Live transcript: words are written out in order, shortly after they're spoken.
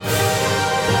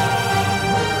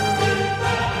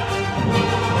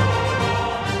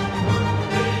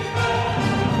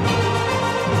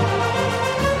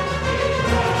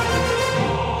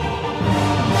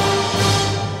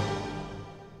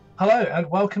and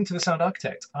welcome to The Sound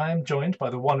Architect. I am joined by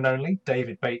the one and only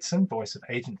David Bateson, voice of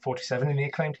Agent 47 in the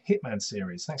acclaimed Hitman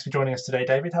series. Thanks for joining us today,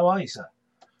 David. How are you, sir?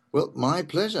 Well, my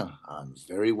pleasure. I'm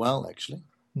very well, actually.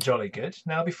 Jolly good.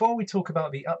 Now, before we talk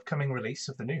about the upcoming release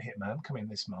of the new Hitman coming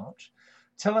this March,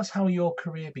 tell us how your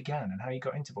career began and how you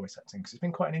got into voice acting, because it's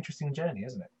been quite an interesting journey,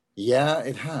 hasn't it? Yeah,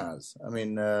 it has. I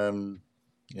mean,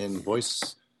 in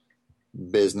voice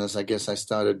business, I guess I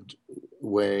started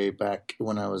way back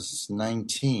when I was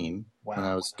 19, Wow. when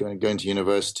I was going to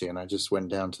university, and I just went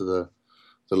down to the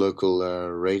local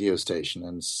radio station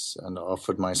and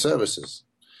offered my services.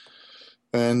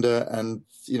 And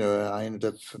you know, I ended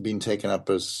up being taken up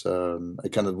as a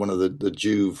kind of one of the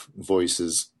Juve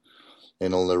voices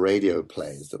in all the radio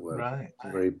plays that were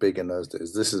very big in those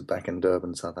days. This is back in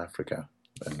Durban, South Africa,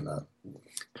 in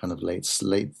kind of very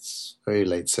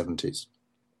late 70s.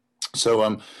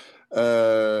 So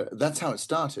that's how it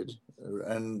started,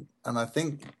 and I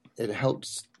think it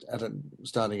helped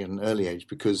starting at an early age,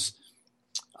 because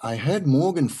I heard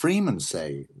Morgan Freeman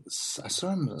say, I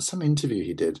saw him some interview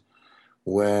he did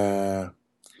where,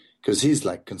 because he's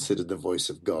like considered the voice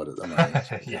of God at the moment.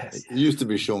 Yes. It used to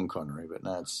be Sean Connery, but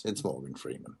now it's Morgan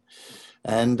Freeman,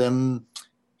 and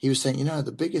he was saying, you know,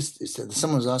 the biggest. He said,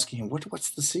 someone was asking him,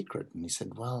 what's the secret, and he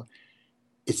said, well,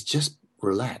 it's just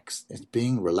relaxed. It's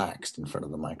being relaxed in front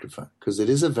of the microphone, because it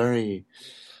is a very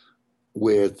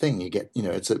weird thing. You get, you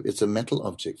know, it's a metal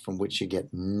object from which you get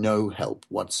no help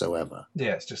whatsoever.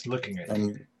 Yeah, it's just looking at you.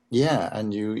 And yeah,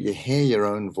 and you hear your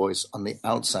own voice on the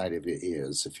outside of your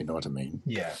ears, if you know what I mean.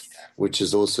 Yeah. Which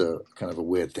is also kind of a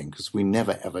weird thing, because we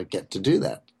never ever get to do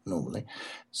that normally.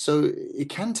 So it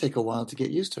can take a while to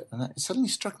get used to it. And it suddenly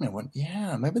struck me. I went,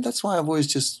 yeah, maybe that's why I've always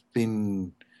just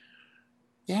been,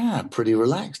 pretty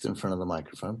relaxed in front of the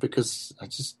microphone, because I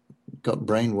just got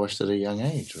brainwashed at a young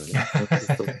age, really.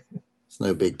 It's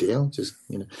no big deal, just,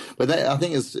 you know. But I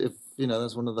think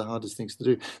that's one of the hardest things to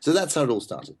do. So that's how it all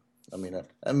started. I mean,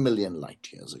 a million light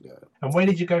years ago. And where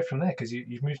did you go from there? Because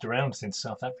you've moved around since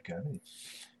South Africa, haven't you?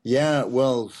 Yeah,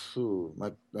 well,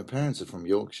 my parents are from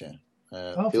Yorkshire.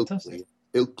 Fantastic.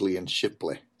 Ilkley and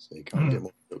Shipley, so you can't get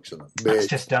more Yorkshire than that. That's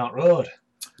just down road.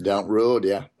 Down road,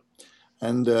 yeah.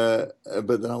 And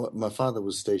but then my father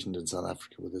was stationed in South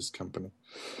Africa with his company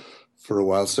for a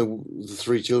while. So the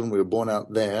three children, we were born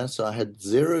out there. So I had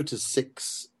 0 to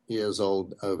 6 years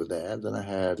old over there. Then I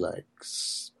had like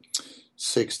 6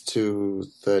 to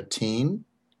 13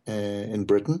 in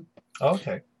Britain. Oh,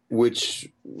 okay. Which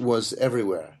was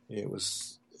everywhere. It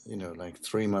was, you know, like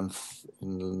 3 months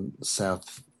in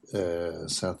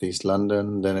southeast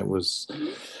London. Then it was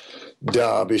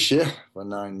Derbyshire for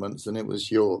 9 months. Then it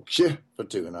was Yorkshire for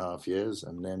 2.5 years.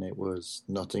 And then it was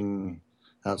Nottingham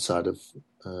outside of,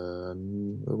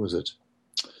 what was it?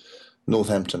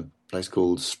 Northampton, a place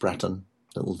called Stratton,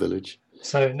 little village.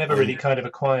 So never really kind of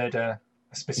acquired a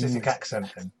specific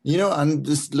accent then? You know, I'm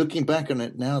just looking back on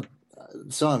it now,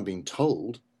 so I'm being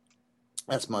told,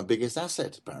 that's my biggest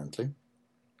asset, apparently.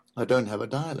 I don't have a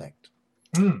dialect.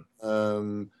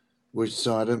 So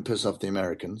I don't piss off the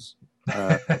Americans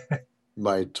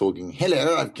by talking,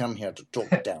 hello, I've come here to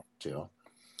talk down to you.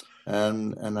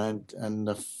 And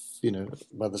you know,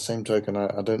 by the same token,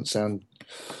 I don't sound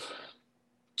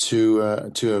too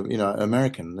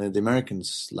American. The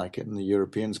Americans like it, and the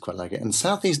Europeans quite like it, and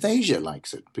Southeast Asia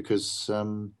likes it, because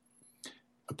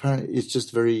apparently it's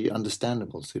just very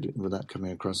understandable without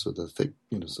coming across with a thick,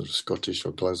 you know, sort of Scottish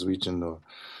or Glaswegian or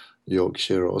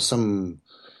Yorkshire or some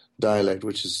dialect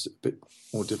which is a bit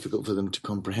more difficult for them to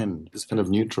comprehend. It's kind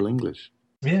of neutral English.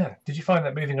 Yeah. Did you find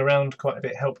that moving around quite a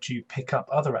bit helped you pick up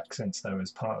other accents, though, as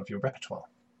part of your repertoire?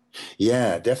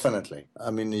 Yeah, definitely.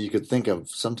 I mean, you could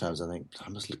sometimes I think I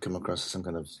must come across as some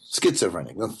kind of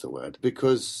schizophrenic, that's the word,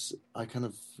 because I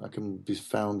can be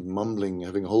found mumbling,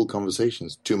 having whole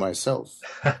conversations to myself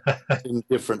in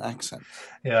different accents.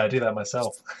 Yeah, I do that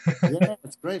myself. Yeah,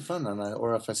 it's great fun.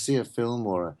 Or if I see a film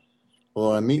or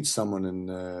I meet someone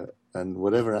and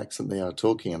whatever accent they are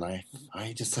talking, and I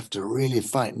just have to really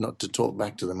fight not to talk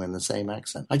back to them in the same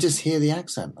accent. I just hear the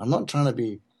accent. I'm not trying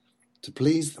to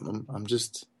please them. I'm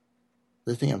just...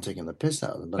 They think I'm taking the piss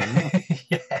out of them, but I'm not.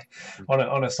 Yeah.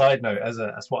 On a side note,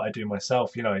 that's what I do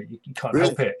myself. You know, you can't Really?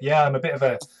 help it. Yeah, I'm a bit of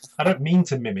a. I don't mean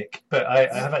to mimic, but I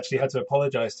have actually had to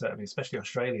apologise to. I mean, especially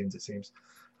Australians, it seems.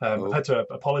 I've had to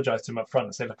apologise to them up front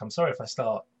and say, look, I'm sorry if I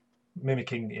start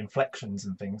mimicking inflections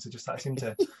and things. I seem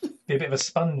to be a bit of a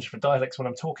sponge for dialects when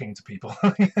I'm talking to people.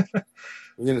 You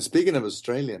know, speaking of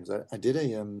Australians, I did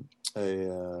a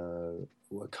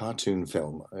cartoon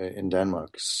film in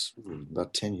Denmark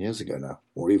about 10 years ago now,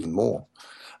 or even more,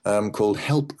 called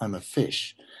Help, I'm a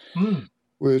Fish.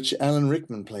 which Alan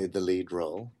Rickman played the lead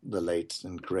role, the late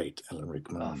and great Alan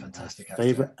Rickman. Oh, fantastic my actor.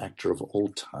 favorite actor of all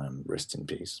time, rest in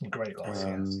peace. Great loss,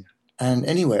 yes. And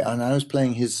anyway, and I was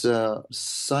playing his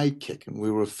sidekick, and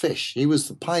we were a fish. He was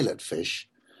the pilot fish,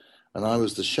 and I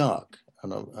was the shark.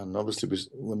 And obviously,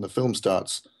 when the film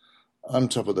starts, I'm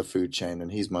top of the food chain,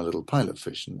 and he's my little pilot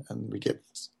fish. And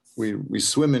we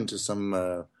swim into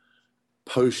some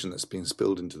potion that's been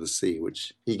spilled into the sea,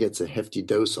 which he gets a hefty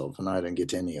dose of, and I don't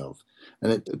get any of.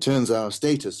 And it turns our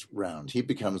status round. He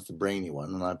becomes the brainy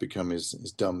one, and I become his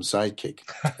dumb sidekick.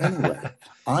 Anyway,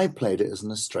 I played it as an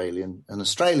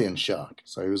Australian shark.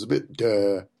 So he was a bit,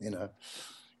 g'day.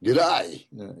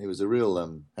 He was a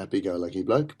real happy-go-lucky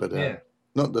bloke, but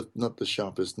not the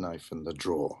sharpest knife in the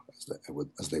drawer,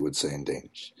 as they would say in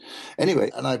Danish.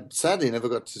 Anyway, and I sadly never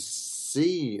got to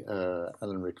see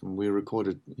Alan Rickman.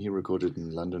 He recorded in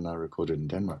London, I recorded in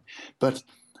Denmark. But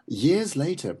years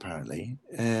later, apparently,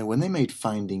 when they made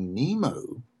Finding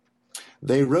Nemo,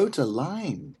 they wrote a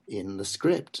line in the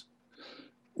script,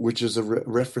 which is a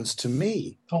reference to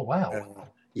me. Oh, wow.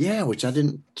 Yeah, which I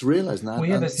didn't realise. Well,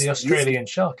 yeah, there's the Australian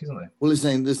shark, isn't there? Well, he's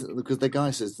saying this because the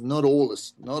guy says not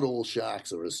all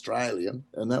sharks are Australian,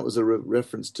 and that was a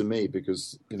reference to me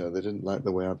because they didn't like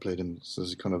the way I played him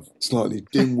as a kind of slightly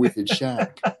dim-witted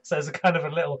shark. So it's a kind of a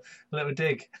little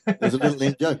dig. There's a little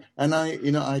in joke, and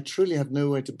I truly have no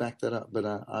way to back that up, but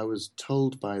I was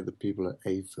told by the people at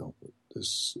A-Film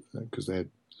this because they had.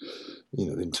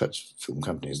 In touch, film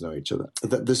companies know each other.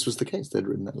 That this was the case. They'd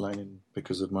written that line in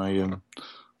because of my,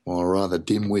 rather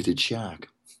dim-witted shark.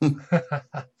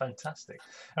 Fantastic.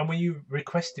 And were you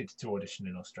requested to audition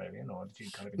in Australian, or did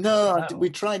you kind of? No, we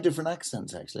tried different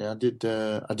accents. Actually, I did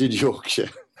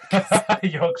Yorkshire.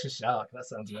 Yorkshire shark. That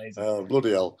sounds amazing. Oh, bloody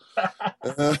hell!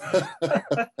 I'd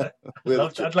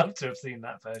love to have seen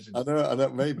that version. I know.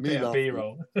 Made me laugh.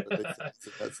 B-roll.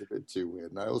 That's a bit too weird.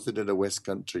 And I also did a West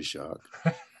Country shark.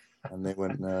 And they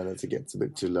went, no, it gets a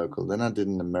bit too local. Then I did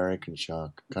an American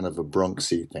shark, kind of a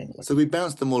Bronxy thing. So we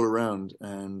bounced them all around,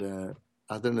 and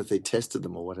I don't know if they tested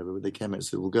them or whatever, but they came out and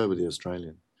said, we'll go with the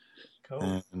Australian.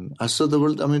 Cool. And I saw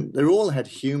they all had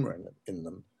humour in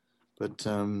them. But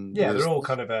they're all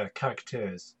kind of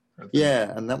caricatures.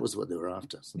 Yeah, and that was what they were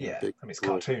after. It's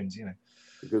cartoons,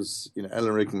 Because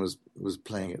Alan Rickman was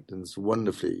playing it in this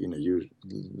wonderfully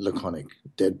laconic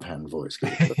deadpan voice.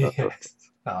 Yes.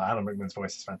 Alan Rickman's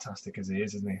voice is fantastic as he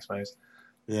is, isn't he? I suppose.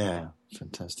 Yeah,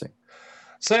 fantastic.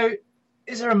 So,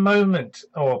 is there a moment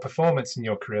or a performance in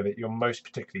your career that you're most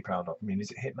particularly proud of? I mean,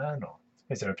 is it Hitman, or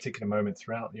is there a particular moment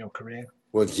throughout your career?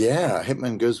 Well, yeah,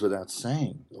 Hitman goes without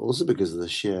saying. Also because of the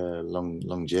sheer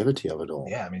longevity of it all.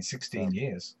 Yeah, I mean, 16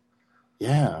 years.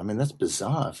 Yeah, I mean, that's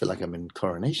bizarre. I feel like I'm in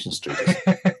Coronation Street.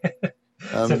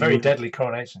 It's a very deadly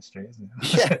Coronation Street, isn't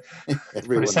it? Yeah.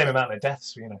 The same amount of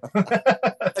deaths,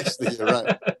 Actually, you're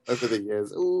right. Over the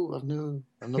years, I'm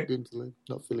not going to live,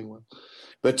 not feeling well.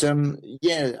 But,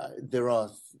 there are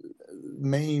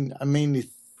mainly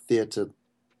theatre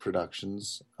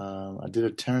productions. I did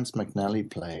a Terence McNally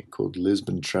play called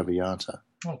Lisbon Traviata.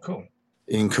 Oh, cool.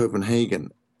 In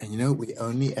Copenhagen. And, we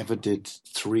only ever did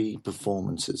 3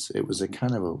 performances. It was a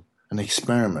kind of an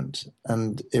experiment.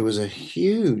 And it was I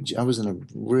was in a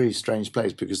really strange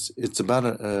place because it's about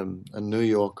a New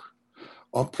York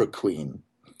opera queen,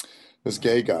 this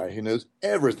gay guy who knows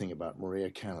everything about Maria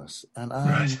Callas. And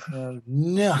I know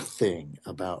nothing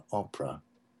about opera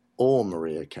or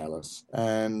Maria Callas.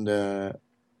 And I'm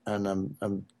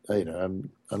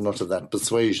not of that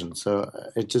persuasion. So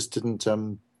it just didn't,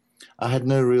 I had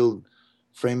no real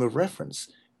frame of reference.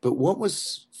 But what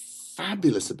was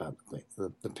fabulous about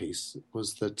the piece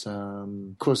was that,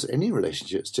 of course, any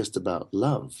relationship is just about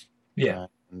love. Yeah.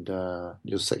 And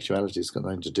your sexuality has got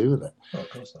nothing to do with it. Oh, of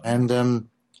course not. And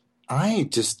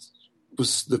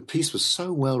the piece was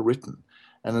so well written.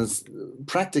 And as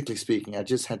practically speaking, I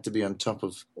just had to be on top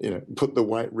of, put the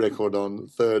white record on,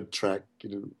 third track,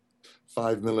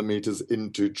 5 millimeters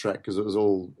into track because it was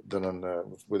all done on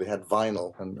where they had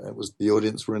vinyl, and the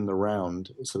audience were in the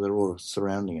round, so they're all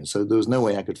surrounding it. So there was no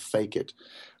way I could fake it,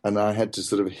 and I had to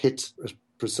sort of hit a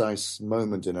precise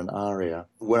moment in an aria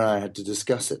where I had to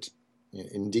discuss it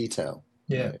in detail.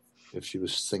 Yeah, if she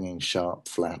was singing sharp,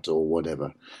 flat, or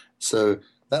whatever. So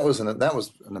that was an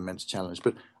immense challenge.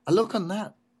 But I look on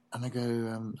that and I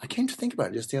go, I came to think about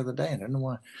it just the other day, and I don't know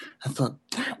why. I thought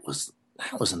that was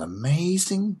an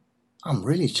amazing. I'm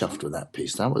really chuffed with that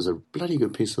piece. That was a bloody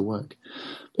good piece of work.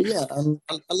 But yeah, I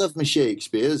love my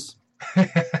Shakespeares.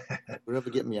 Whenever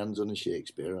I get my hands on a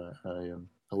Shakespeare, I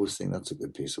always think that's a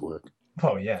good piece of work.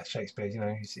 Oh yeah, Shakespeare.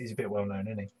 He's a bit well known,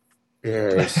 isn't he?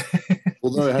 Yes.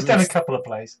 Although He's done a couple of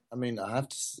plays. I mean, I have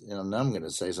to, now I'm going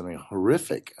to say something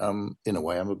horrific. In a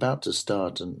way, I'm about to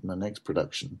start my next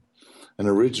production, an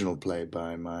original play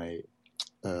by my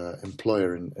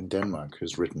employer in Denmark,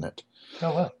 who's written it.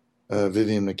 Oh, wow.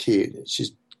 Vivian McKee.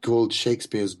 She's called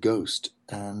Shakespeare's Ghost,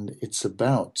 and it's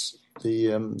about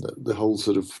the whole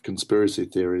sort of conspiracy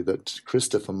theory that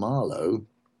Christopher Marlowe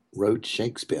wrote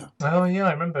Shakespeare. Oh, yeah,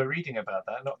 I remember reading about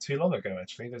that not too long ago,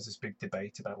 actually. There's this big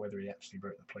debate about whether he actually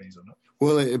wrote the plays or not.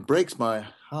 Well, it breaks my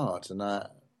heart, and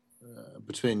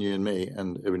between you and me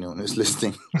and everyone who's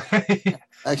listening, I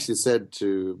actually said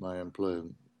to my employer,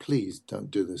 please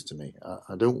don't do this to me.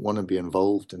 I don't want to be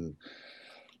involved in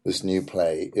this new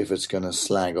play if it's going to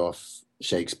slag off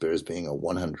Shakespeare as being a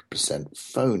 100%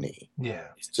 phony. Yeah.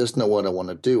 It's just not what I want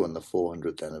to do on the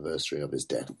 400th anniversary of his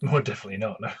death. Well, definitely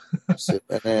not, no.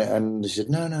 And she said,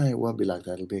 no, it won't be like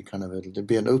that. It'll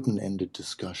be an open-ended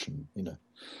discussion,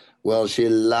 Well, she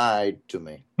lied to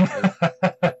me.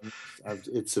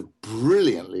 It's a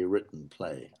brilliantly written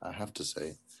play, I have to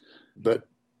say. But,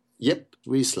 yep,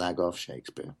 we slag off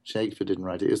Shakespeare. Shakespeare didn't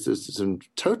write it. It's a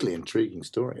totally intriguing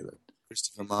story that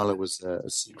Christopher Marlowe was a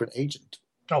secret agent.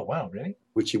 Oh, wow, really?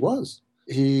 Which he was.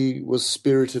 He was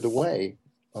spirited away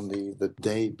on the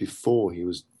day before he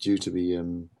was due to be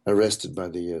arrested by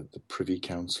the Privy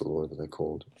Council, or whatever they're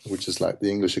called, which is like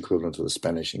the English equivalent of the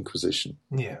Spanish Inquisition.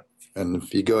 Yeah. And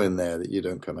if you go in there, you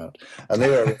don't come out. And they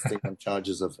were arresting him on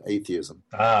charges of atheism.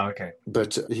 Ah, okay.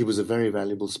 But he was a very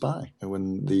valuable spy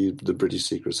when the British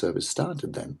Secret Service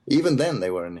started then. Even then,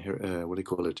 they were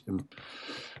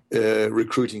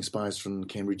recruiting spies from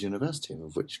Cambridge University,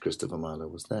 of which Christopher Marlowe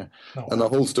was there. Oh, and the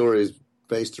whole story is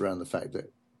based around the fact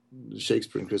that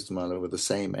Shakespeare and Christopher Marlowe were the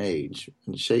same age,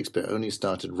 and Shakespeare only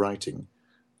started writing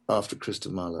after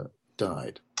Christopher Marlowe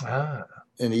died. Ah.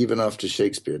 And even after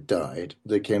Shakespeare died,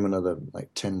 there came another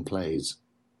 10 plays.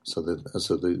 So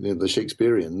the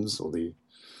Shakespeareans, or the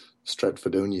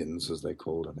Stratfordonians, as they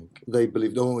called, I think, they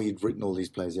believed, he'd written all these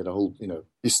plays. He had a whole,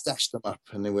 he stashed them up.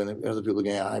 And then when other people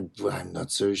going, I'm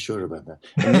not so sure about that.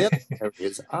 And the other area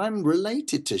is, I'm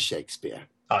related to Shakespeare.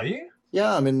 Are you?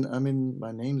 Yeah,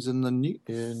 my name's in the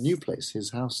new place, his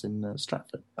house in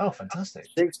Stratford. Oh, fantastic.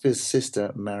 Shakespeare's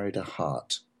sister married a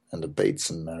Hart, and a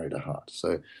Bateson married a Hart.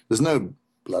 So there's no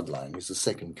bloodline. He's the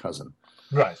second cousin.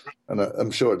 Right. And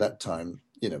I'm sure at that time,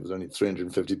 there was only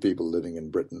 350 people living in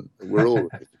Britain. We're all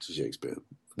related to Shakespeare.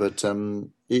 But,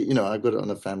 I've got it on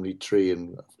a family tree,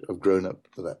 and I've grown up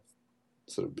with that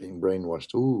sort of being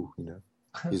brainwashed.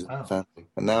 He's wow. a family.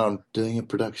 And now I'm doing a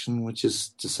production which is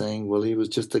just saying, well, he was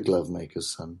just a glove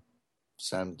maker's son.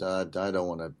 Sam died. I don't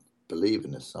want to believe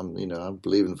in this. I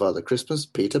believe in Father Christmas,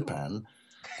 Peter Pan,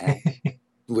 and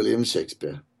William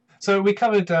Shakespeare. So we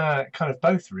covered kind of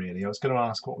both, really. I was going to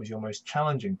ask what was your most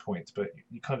challenging point, but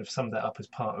you kind of summed that up as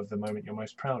part of the moment you're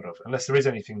most proud of, unless there is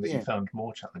anything that you found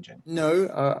more challenging.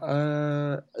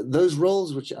 No, those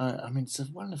roles, which it's a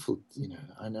wonderful,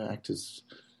 I know actors,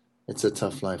 it's a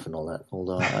tough life and all that,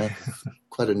 although I have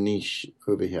quite a niche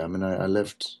over here. I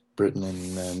left Britain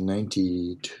in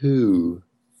 92,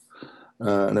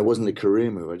 and it wasn't a career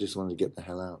move. I just wanted to get the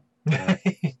hell out.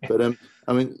 But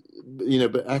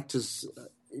actors...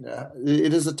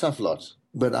 it is a tough lot,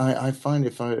 but I find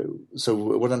so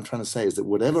what I'm trying to say is that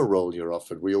whatever role you're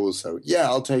offered, we always say,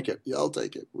 I'll take it.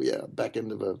 Back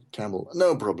end of a camel,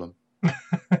 no problem.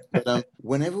 But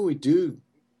whenever we do,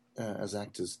 as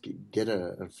actors, get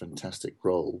a fantastic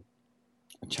role,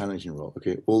 a challenging role,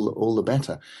 okay, all the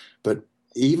better. But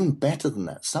even better than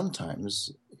that,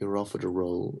 sometimes you're offered a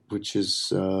role which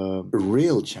is a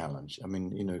real challenge.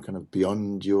 Kind of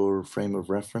beyond your frame of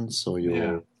reference or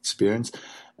your experience.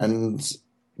 And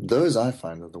those I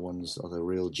find are the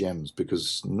real gems,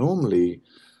 because normally,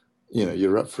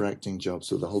 you're up for acting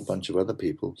jobs with a whole bunch of other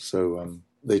people. So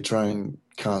they try and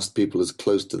cast people as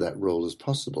close to that role as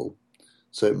possible.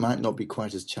 So it might not be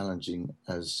quite as challenging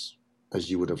as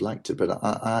you would have liked it. But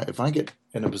if I get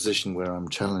in a position where I'm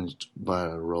challenged by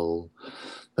a role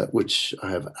which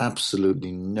I have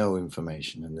absolutely no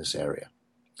information in this area,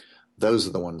 those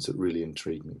are the ones that really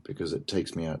intrigue me, because it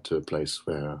takes me out to a place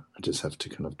where I just have to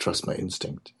kind of trust my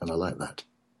instinct, and I like that.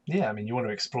 Yeah, you want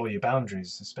to explore your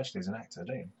boundaries, especially as an actor,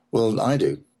 don't you? Well, I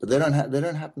do, but they don't happen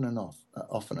often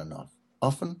enough.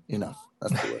 Often enough.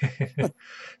 That's the word.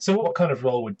 So what kind of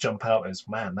role would jump out as,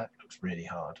 man, that looks really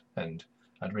hard, and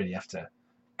I'd really have to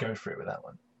go for it with that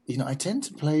one? I tend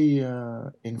to play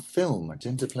in film. I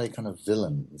tend to play kind of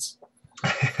villains.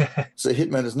 So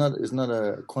Hitman is not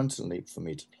a quantum leap for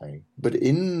me to play. But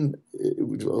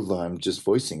although I'm just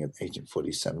voicing it, Agent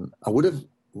 47, I would have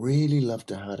really loved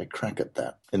to have had a crack at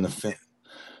that in the film,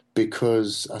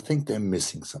 because I think they're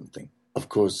missing something. of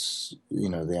course,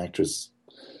 the actress,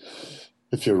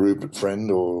 if you're Rupert Friend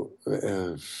or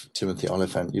Timothy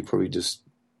Oliphant, you probably just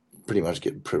pretty much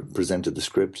get presented the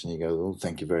script and you go, oh,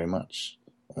 thank you very much.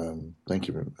 Thank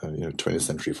you, 20th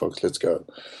Century Fox, let's go.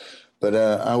 But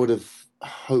I would have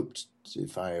hoped,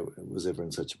 if I was ever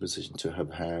in such a position, to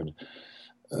have had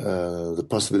the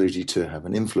possibility to have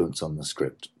an influence on the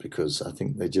script, because I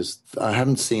think I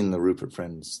haven't seen the Rupert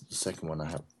Friends, the second one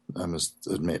I must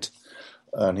admit,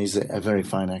 and he's a very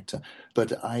fine actor,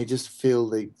 but I just feel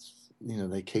they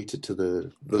cater to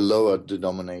the lower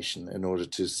denomination in order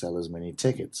to sell as many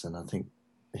tickets. And I think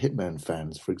Hitman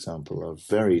fans, for example, are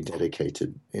very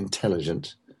dedicated,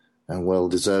 intelligent, and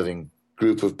well-deserving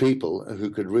group of people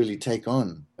who could really take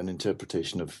on an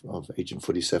interpretation of Agent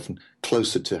 47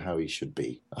 closer to how he should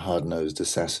be, a hard-nosed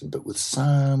assassin, but with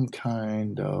some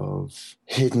kind of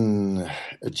hidden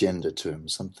agenda to him,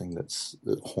 something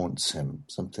that haunts him,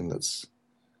 something that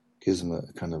gives him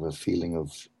a kind of a feeling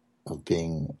of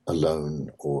being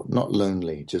alone, or not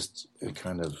lonely, just a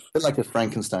kind of like a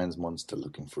Frankenstein's monster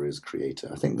looking for his creator.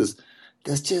 I think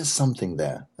there's just something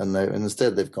there, and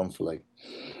instead they've gone for like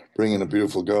bring in a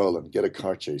beautiful girl and get a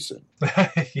car chase in.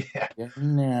 Yeah.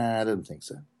 Nah, I don't think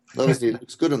so. Obviously, it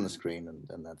looks good on the screen,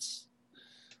 and that's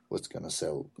what's going to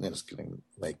sell. It's going to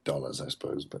make dollars, I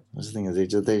suppose. But the thing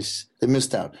is, they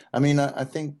missed out. I mean, I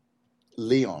think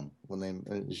Leon, when they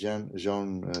Jean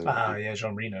Jean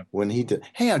Reno. when he did.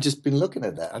 Hey, I've just been looking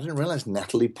at that. I didn't realize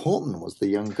Natalie Portman was the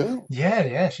young girl.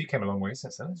 Yeah, she came a long way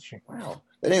since then, didn't she? Wow.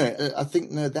 But anyway, I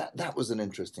think that was an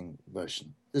interesting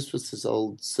version. This was this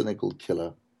old cynical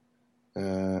killer,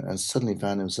 and suddenly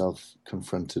found himself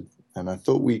confronted. And I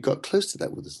thought we got close to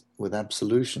that with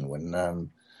Absolution, when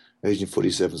Agent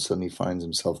 47 suddenly finds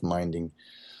himself minding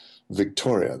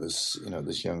Victoria, this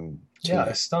young teenager. Yeah,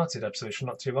 I started Absolution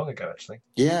not too long ago, actually.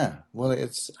 Yeah, well,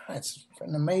 it's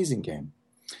an amazing game.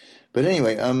 But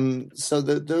anyway, so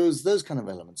those kind of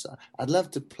elements, I'd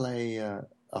love to play a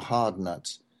hard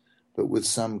nut, but with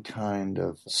some kind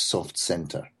of soft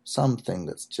center, something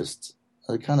that's just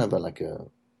kind of like a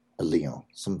Leon,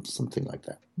 something like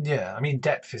that. Yeah, I mean,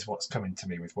 depth is what's coming to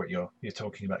me with what you're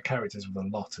talking about. Characters with a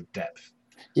lot of depth.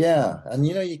 Yeah, and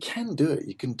you can do it.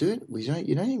 You can do it.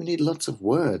 You don't even need lots of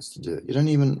words to do it. You don't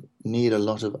even need a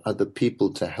lot of other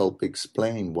people to help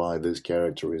explain why this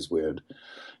character is weird.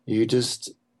 You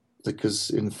just, because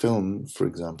in film, for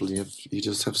example, you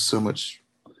just have so much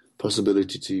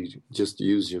possibility to just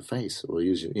use your face, or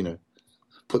use your,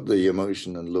 put the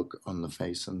emotion and look on the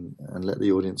face, and let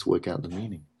the audience work out the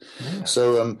meaning. Yeah.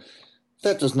 So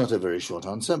that was not a very short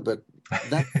answer, but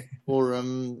that for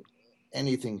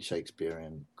anything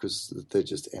Shakespearean, because they're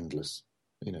just endless,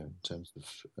 in terms of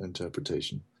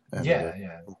interpretation and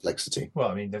complexity. Well,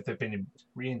 I mean, they've been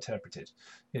reinterpreted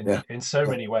in so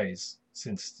many ways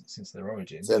since their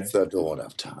origin. Since the dawn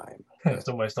of time. It's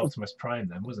almost Optimus Prime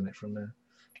then, wasn't it, from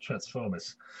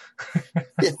Transformers?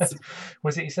 Yes.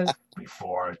 Was it, he says,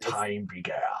 before time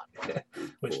began,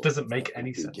 which doesn't make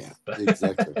any sense. But...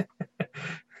 Exactly.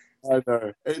 I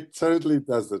know, it totally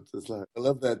doesn't. It's like, I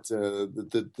love that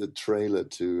the trailer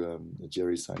to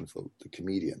Jerry Seinfeld, the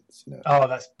comedians. Oh,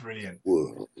 that's brilliant.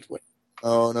 World.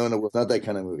 Oh no, not that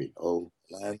kind of movie. Oh,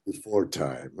 Land Before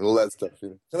Time and all that stuff.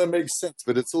 Kind of makes sense,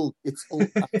 but it's all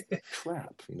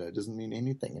crap. It doesn't mean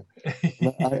anything.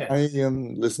 I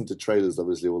listen to trailers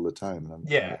obviously all the time,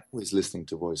 and I'm always listening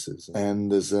to voices.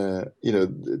 And there's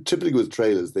typically with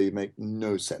trailers, they make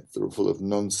no sense. They're full of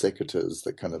non sequiturs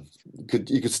that kind of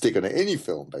you could stick on any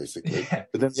film basically. Yeah.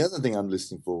 But then the other thing I'm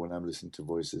listening for when I'm listening to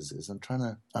voices is I'm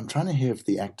trying to hear if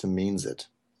the actor means it,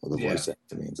 or the voice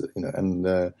actor means it.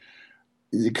 And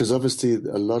because obviously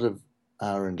a lot of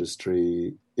our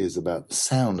industry is about the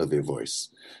sound of your voice,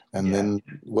 and then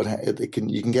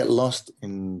you can get lost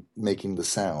in making the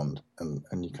sound, and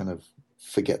you kind of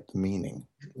forget the meaning.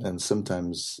 And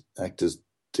sometimes actors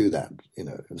do that,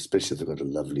 especially if they've got a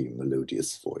lovely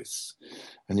melodious voice,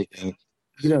 and you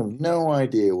have no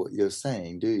idea what you're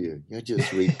saying, do you? You're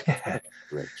just reading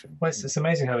direction. Well, it's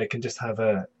amazing how they can just have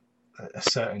a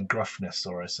certain gruffness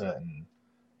or a certain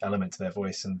element to their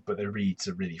voice, but their reads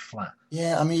are really flat.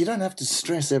 Yeah, I mean, you don't have to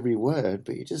stress every word,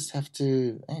 but you just have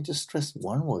to just stress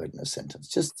one word in a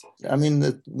sentence.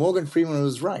 Morgan Freeman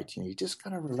was right. You just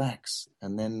kind of relax,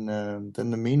 and then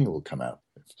the meaning will come out,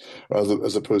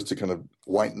 as opposed to kind of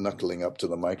white knuckling up to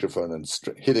the microphone and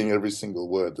hitting every single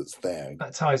word that's there.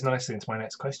 That ties nicely into my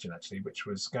next question, actually, which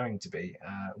was going to be,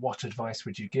 what advice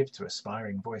would you give to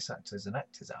aspiring voice actors and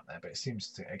actors out there? But it seems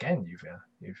to, again,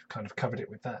 you've kind of covered it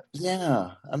with that.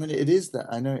 Yeah, I mean, it is that.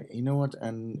 I know, you know what,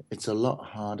 and it's a lot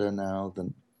harder now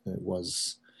than it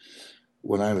was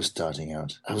when I was starting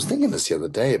out. I was thinking this the other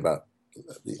day about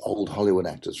the old Hollywood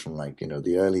actors from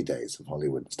the early days of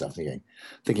Hollywood and stuff,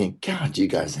 thinking, God, you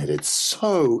guys had it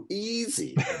so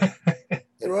easy.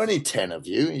 There were only 10 of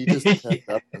you. You just turned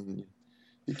up and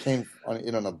you came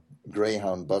on a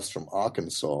Greyhound bus from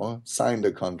Arkansas, signed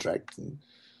a contract, and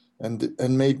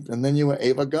then you were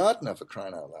Ava Gardner, for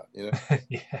crying out loud,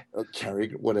 Yeah. or Carrie,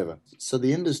 whatever. So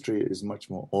the industry is much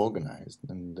more organized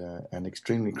and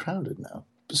extremely crowded now.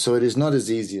 So it is not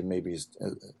as easy maybe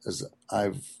as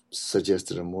I've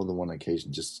suggested on more than one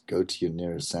occasion. Just go to your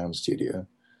nearest sound studio,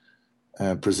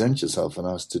 present yourself, and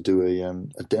ask to do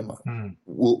a demo.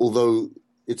 Although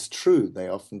it's true, they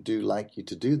often do like you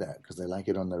to do that because they like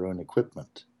it on their own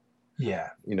equipment. Yeah.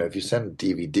 If you send a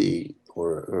DVD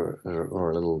or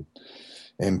a little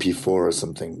MP4 or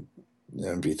something,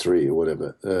 MP3 or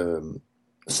whatever,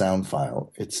 sound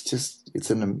file,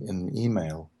 it's in an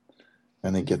email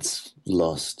and it gets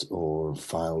lost or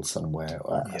filed somewhere.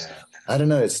 I don't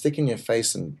know. It's sticking your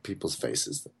face in people's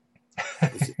faces.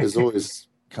 It's always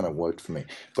kind of worked for me.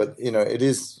 But, it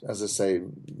is, as I say,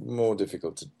 more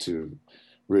difficult to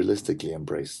realistically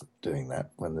embrace doing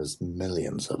that when there's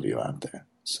millions of you out there.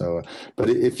 So, but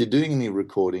if you're doing any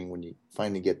recording, when you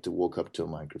finally get to walk up to a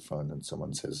microphone and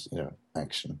someone says,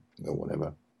 action or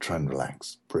whatever, try and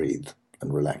relax, breathe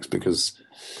and relax, because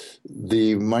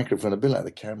the microphone, a bit like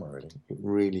the camera, it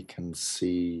really can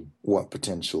see what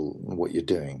potential, what you're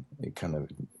doing. It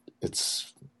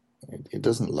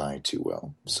doesn't lie too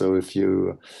well. So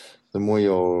the more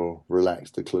you're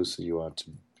relaxed, the closer you are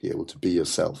to be able to be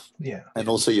yourself. Yeah. And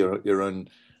also your own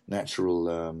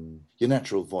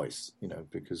natural voice,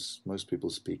 because most people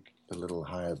speak a little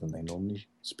higher than they normally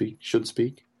should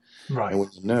speak. Right. And when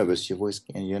you're nervous, your voice,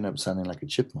 and you end up sounding like a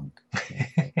chipmunk.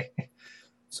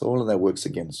 So all of that works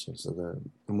against you. So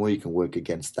the more you can work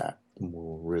against that, the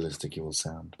more realistic you will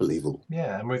sound, believable.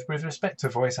 Yeah, and with respect to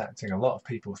voice acting, a lot of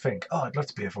people think, "Oh, I'd love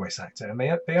to be a voice actor," and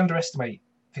they underestimate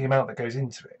the amount that goes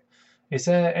into it. Is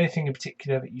there anything in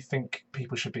particular that you think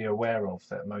people should be aware of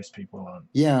that most people aren't?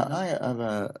 Yeah, I have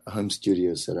a home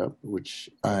studio set up, which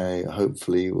I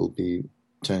hopefully will be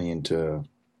turning into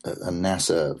a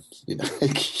NASA,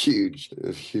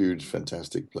 huge,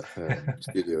 fantastic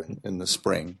studio in the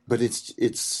spring. But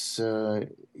it's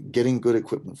getting good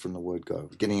equipment from the word go,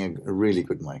 getting a really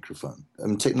good microphone.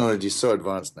 Technology is so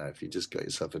advanced now. If you just got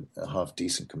yourself a half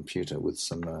decent computer with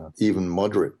some even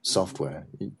moderate software,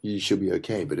 you should be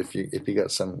okay. But if you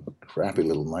got some crappy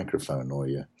little microphone or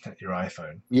your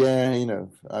iPhone, yeah,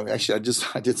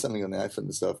 I did something on the iPhone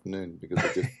this afternoon because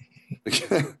I just.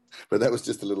 But that was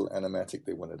just a little animatic.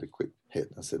 They wanted a quick hit.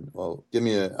 I said, well,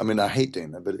 I hate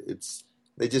doing that, but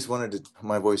they just wanted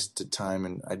my voice to time,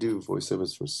 and I do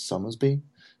voiceovers for Somersby.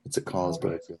 It's a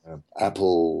Carlsberg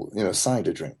apple,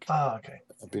 cider drink. Ah, okay.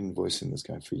 I've been voicing this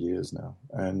guy for years now,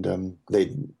 and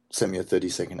they sent me a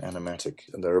 30-second animatic,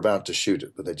 and they're about to shoot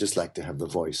it, but they just like to have the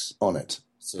voice on it.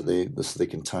 So they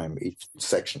can time each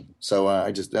section. So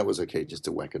that was okay just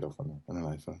to whack it off on an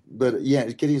iPhone. But yeah,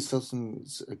 getting yourself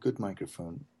a good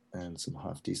microphone and some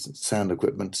half decent sound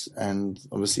equipment, and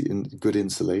obviously good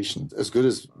insulation, as good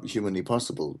as humanly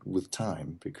possible with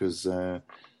time, because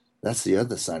that's the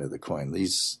other side of the coin.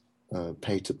 These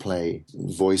pay-to-play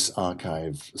voice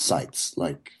archive sites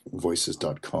like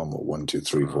voices.com or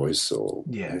 123 Voice or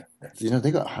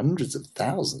they got hundreds of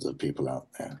thousands of people out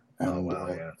there.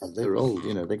 And they're all,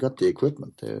 they got the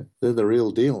equipment. They're the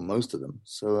real deal, most of them.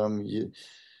 So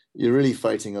you're really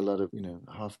fighting a lot of,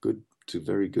 half good to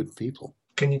very good people.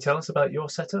 Can you tell us about your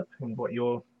setup and what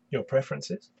your preference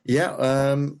is?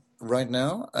 Yeah, right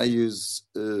now I use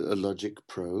a Logic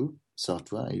Pro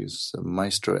software. I use a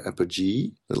Maestro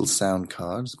Apogee little sound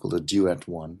card. It's called a Duet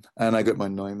One. And I got my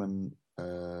Neumann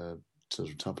sort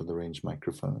of top of the range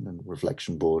microphone and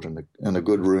reflection board and a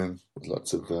good room with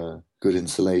lots of good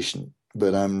insulation.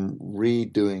 But I'm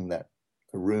redoing that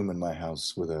room in my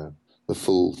house with the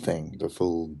full thing, the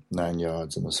full 9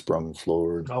 yards and a sprung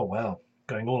floor. Oh wow,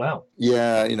 going all out.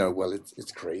 Yeah, well,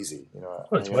 it's crazy. Well,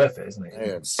 it's worth it, isn't it?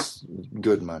 Yeah, it's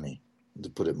good money, to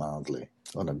put it mildly,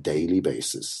 on a daily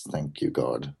basis. Thank you,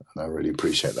 God, and I really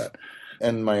appreciate that.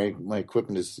 And my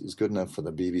equipment is good enough for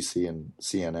the BBC and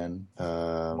CNN.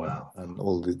 Wow.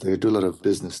 And they do a lot of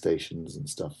business stations and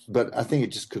stuff. But I think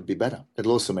it just could be better.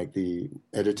 It'll also make the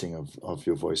editing of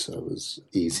your voiceovers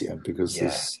easier because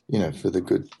for the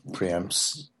good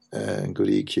preamps and good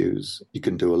EQs, you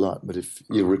can do a lot. But if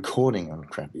you're recording on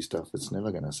crappy stuff, it's never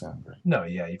going to sound great. No,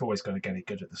 yeah, you've always got to get it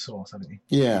good at the source, haven't you?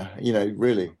 Yeah,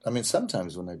 really. I mean,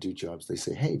 sometimes when I do jobs, they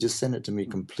say, hey, just send it to me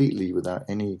completely without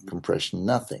any compression,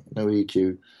 nothing, no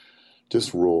EQ,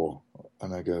 just raw.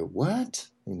 And I go, what?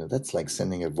 That's like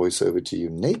sending a voiceover to you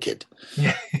naked.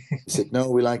 Yeah. He said, no,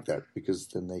 we like that because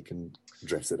then they can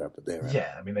dress it up at their end.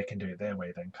 Yeah, I mean, they can do it their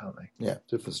way then, can't they? Yeah,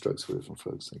 different strokes for different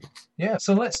folks, I guess. Yeah,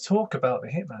 so let's talk about the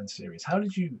Hitman series. How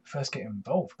did you first get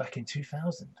involved back in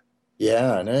 2000?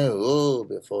 Yeah, I know. Oh,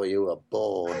 before you were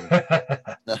born.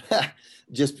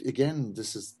 Just, again,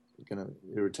 this is going to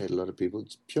irritate a lot of people.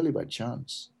 It's purely by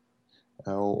chance.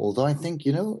 Although I think,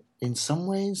 in some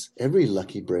ways, every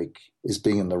lucky break is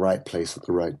being in the right place at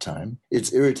the right time.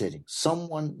 It's irritating.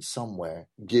 Someone somewhere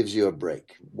gives you a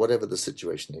break, whatever the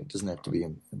situation. It doesn't have to be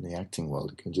in the acting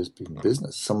world. It can just be in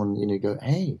business. Someone, go,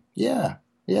 hey, yeah,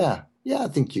 I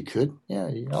think you could.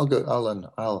 Yeah,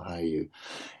 I'll hire you.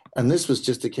 And this was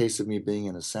just a case of me being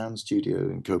in a sound studio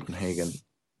in Copenhagen,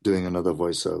 doing another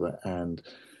voiceover. And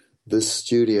this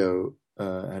studio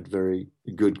had very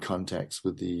good contacts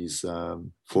with these 4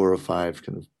 or 5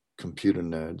 kind of computer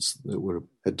nerds that were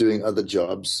doing other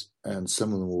jobs, and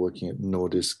some of them were working at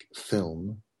Nordisk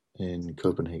Film in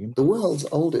Copenhagen, the world's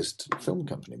oldest film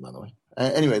company, by the way.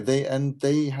 Anyway,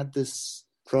 they had this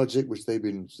project which they've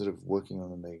been sort of working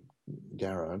on in their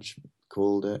garage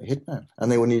called Hitman,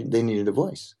 and they needed a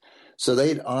voice. So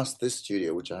they'd asked this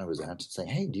studio, which I was at, saying,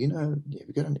 "Hey,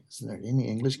 is there any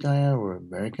English guy or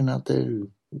American out there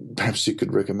who perhaps you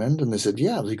could recommend?" And they said,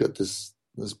 "Yeah, we got this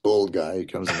bald guy who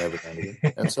comes in every now and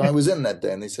again." And so I was in that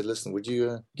day, and they said, "Listen, would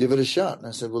you give it a shot?" And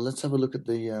I said, "Well, let's have a look at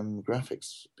the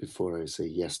graphics before I say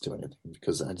yes to anything,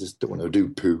 because I just don't want to do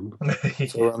poo."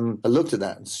 So I looked at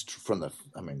that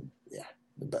and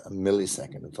about a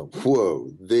millisecond, and thought, "Whoa,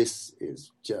 this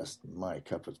is just my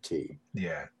cup of tea."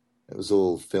 Yeah. It was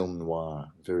all film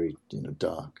noir, very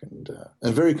dark and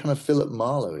very kind of Philip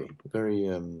Marlowe-y, very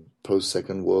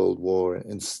post-Second World War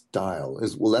in style.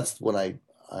 That's when I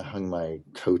hung my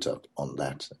coat up on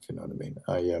that, if you know what I mean.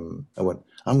 I went,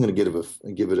 I'm going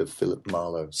to give it a Philip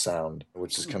Marlowe sound,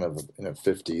 which is kind of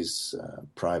 50s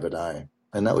private eye,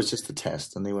 and that was just a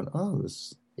test. And they went, "Oh,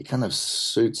 it kind of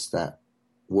suits that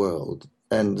world."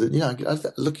 And I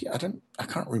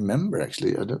can't remember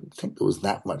actually. I don't think there was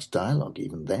that much dialogue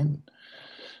even then.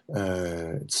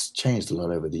 It's changed a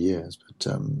lot over the years, but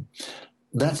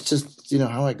that's just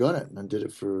how I got it, and I did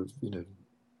it for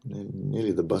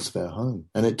nearly the bus fare home,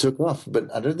 and it took off.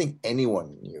 But I don't think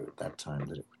anyone knew at that time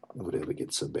that it would ever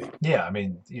get so big. Yeah, I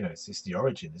mean, it's the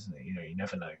origin, isn't it? You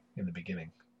never know in the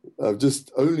beginning. I've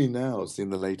just only now seen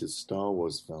the latest Star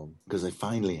Wars film because I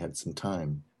finally had some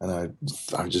time, and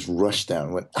I just rushed down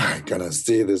and went, "I'm gonna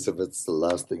see this if it's the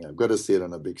last thing. I've got to see it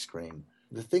on a big screen."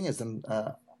 The thing is,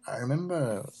 I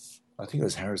remember, I think it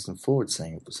was Harrison Ford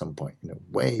saying at some point,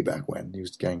 way back when, he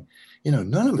was going,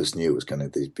 "None of us knew it was going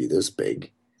to be this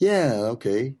big. Yeah,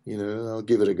 okay, I'll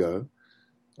give it a go,"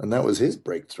 and that was his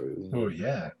breakthrough. Oh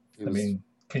yeah, I mean,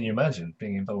 can you imagine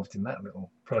being involved in that little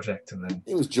project? And then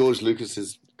it was George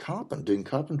Lucas's doing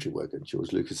carpentry work at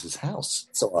George Lucas's house,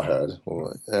 so I heard.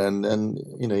 And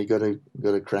he got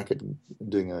a crack at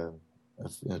doing a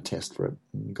test for it,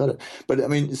 and got it. But I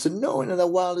mean, so no one in their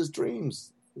wildest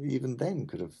dreams even then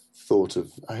could have thought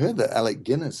of. I heard that Alec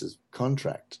Guinness's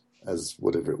contract, as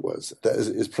whatever it was, that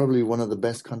is probably one of the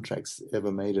best contracts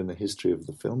ever made in the history of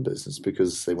the film business,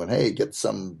 because they went, "Hey, get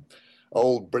some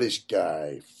old British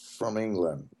guy from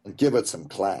England and give it some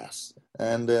class."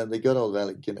 And they got old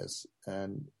Alec Guinness,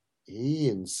 and he,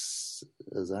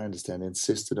 as I understand,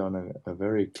 insisted on a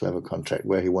very clever contract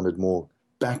where he wanted more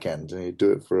back end, and he'd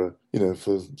do it for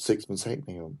 6 months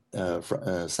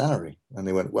halfpenny salary. And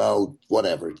they went, "Well,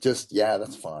 whatever,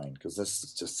 that's fine, because this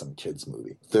is just some kids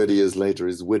movie." 30 years later,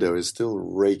 his widow is still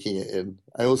raking it in.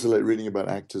 I also like reading about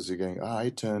actors who are going, "I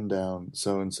turned down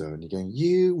so and so," and you're going,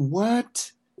 "You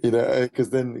what?"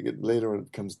 Because then later on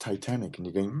it comes Titanic, and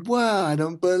you're going, "Wow, I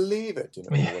don't believe it," or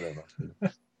whatever.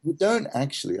 We don't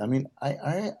actually. I mean,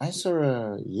 I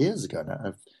saw years ago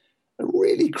now a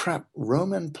really crap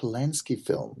Roman Polanski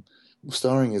film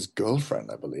starring his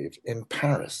girlfriend, I believe, in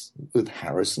Paris with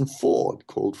Harrison Ford,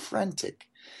 called Frantic.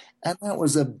 And that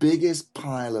was the biggest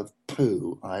pile of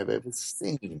poo I've ever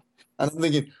seen. And I'm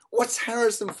thinking, what's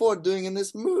Harrison Ford doing in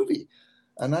this movie?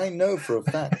 And I know for a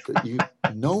fact that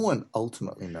no one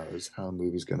ultimately knows how a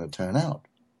movie's going to turn out.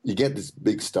 You get these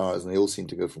big stars, and they all seem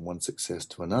to go from one success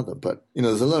to another. But,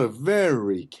 there's a lot of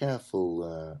very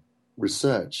careful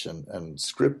research and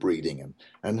script reading,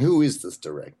 and who is this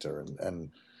director,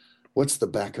 and what's the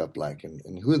backup like,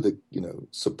 and who are the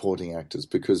supporting actors,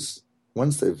 because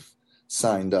once they've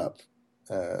signed up,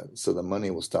 so the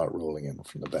money will start rolling in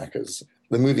from the backers,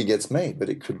 the movie gets made. But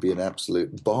it could be an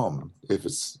absolute bomb if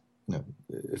it's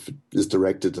if it is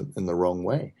directed in the wrong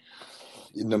way.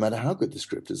 no matter how good the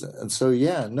script is. And so,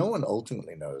 yeah, no one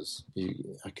ultimately knows.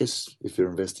 I guess if you're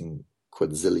investing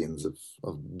quadrillions of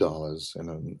dollars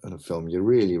in a film, you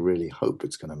really, really hope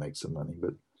it's going to make some money,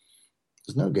 but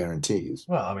there's no guarantees.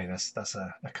 Well, I mean, that's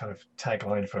a kind of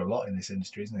tagline for a lot in this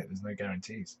industry, isn't it? There's no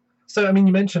guarantees. So, I mean,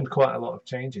 you mentioned quite a lot of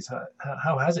changes.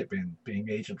 How has it been being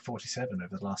Agent 47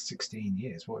 over the last 16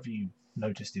 years? What have you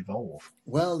noticed evolve?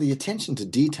 Well, the attention to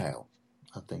detail,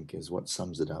 I think, is what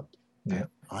sums it up. Yeah.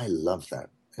 I love that.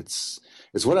 It's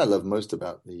what I love most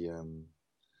about the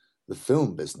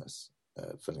film business.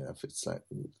 Funny enough, it's like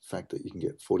the fact that you can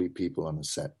get 40 people on a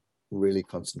set really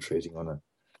concentrating on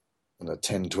a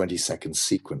 10, 20-second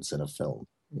sequence in a film.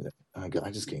 I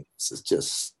just think this is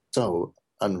just so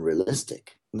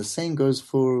unrealistic. And the same goes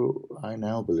for, I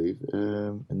now believe,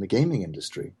 in the gaming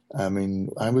industry. I mean,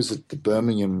 I was at the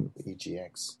Birmingham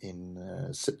EGX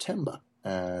in September,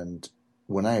 and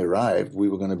when I arrived, we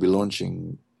were going to be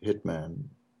launching Hitman,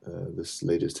 this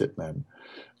latest Hitman,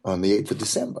 on the 8th of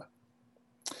December.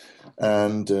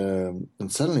 And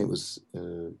suddenly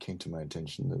it came to my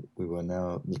attention that we were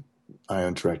now,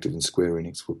 IO Interactive and Square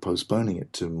Enix were postponing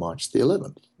it to March the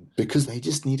 11th because they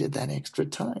just needed that extra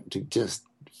time to just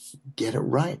get it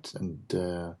right and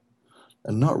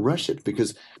not rush it.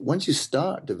 Because once you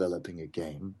start developing a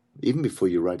game, even before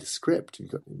you write a script,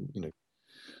 you've got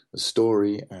a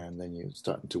story, and then you're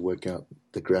starting to work out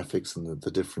the graphics and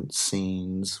the different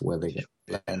scenes where they get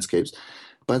landscapes.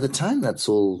 By the time that's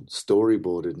all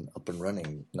storyboarded and up and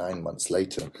running 9 months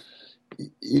later,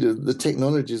 the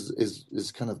technology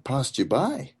is kind of passed you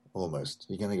by almost.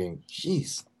 You're going to go,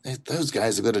 geez, those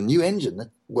guys have got a new engine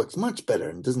that works much better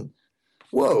and doesn't,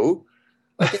 whoa,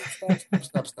 okay,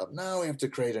 stop. Now we have to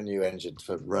create a new engine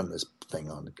to run this thing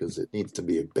on because it needs to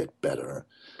be a bit better.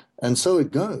 And so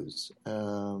it goes.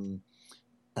 And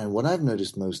what I've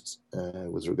noticed most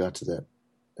with regard to that,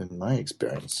 in my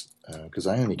experience, because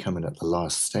I only come in at the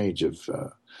last stage of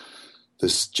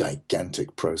this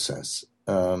gigantic process,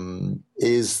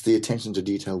 is the attention to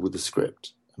detail with the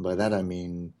script. And by that I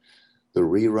mean the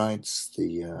rewrites,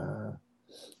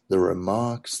 the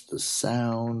remarks, the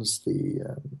sounds,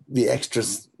 the extra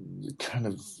kind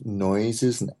of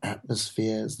noises and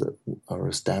atmospheres that are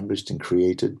established and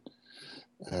created,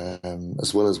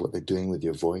 as well as what they're doing with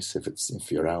your voice,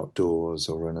 if you're outdoors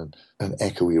or in an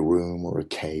echoey room or a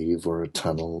cave or a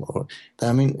tunnel,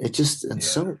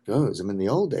 so it goes. I mean, the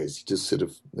old days, you just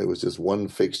there was just one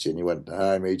fixture and you went,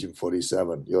 I'm Agent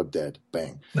 47, you're dead,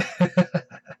 bang.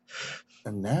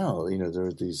 And now, there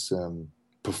are these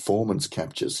performance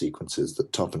capture sequences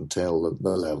that top and tail the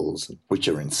levels, which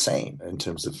are insane in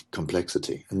terms of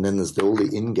complexity. And then there's all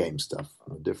the in-game stuff,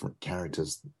 the different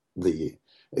characters, the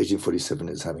Agent 47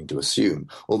 is having to assume.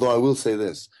 Although I will say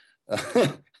this,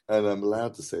 and I'm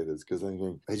allowed to say this because I'm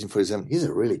going, Agent 47, he's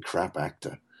a really crap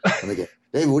actor. And they go,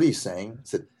 Dave, what are you saying? I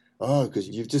said, oh, because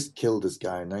you've just killed this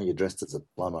guy and now you're dressed as a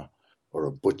plumber or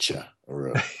a butcher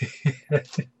or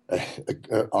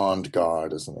a armed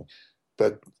guard or something.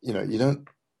 But, you don't,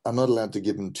 I'm not allowed to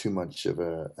give him too much of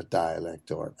a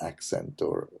dialect or an accent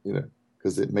or,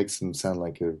 because it makes him sound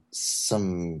like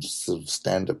some sort of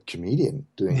stand-up comedian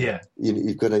doing it.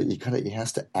 He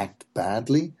has to act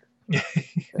badly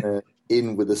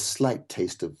in with a slight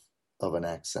taste of an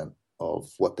accent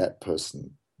of what that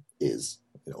person is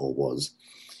or was.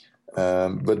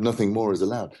 But nothing more is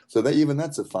allowed. So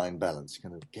that's a fine balance. You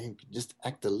kind of just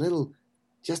act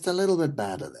just a little bit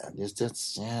better there.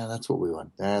 That's what we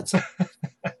want. That's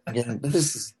again. But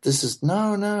this is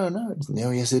no.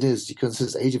 Yes, it is, because this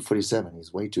is Agent 47.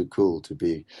 He's way too cool to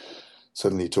be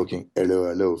suddenly talking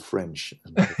hello French.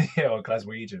 Or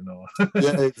Glaswegian or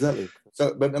yeah, exactly.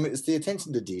 So, but I mean, it's the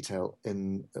attention to detail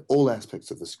in all aspects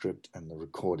of the script and the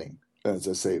recording. As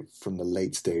I say, from the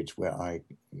late stage where I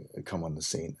come on the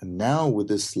scene, and now with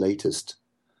this latest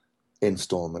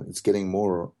installment, it's getting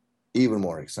even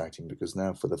more exciting, because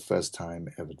now for the first time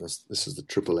ever, this is the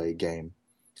AAA game,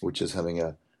 which is having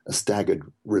a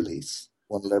staggered release,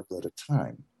 one level at a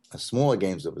time. Smaller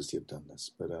games obviously have done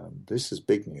this, but this is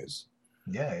big news.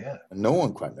 Yeah. And no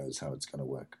one quite knows how it's going to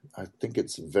work. I think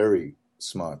it's very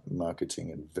smart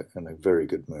marketing and a very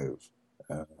good move,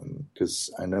 because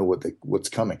I know what's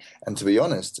coming. And to be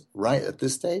honest, right at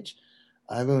this stage,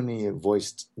 I've only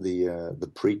voiced the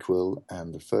prequel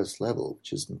and the first level,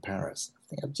 which is in Paris. I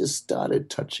think I've just started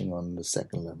touching on the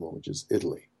second level, which is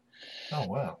Italy. Oh,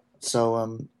 wow. So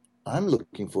I'm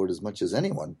looking forward as much as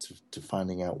anyone to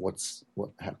finding out what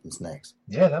happens next.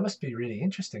 Yeah, that must be really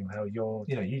interesting how you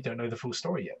don't know the full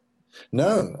story yet.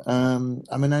 No,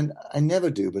 I mean, I never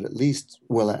do, but at least,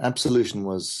 Absolution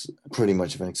was pretty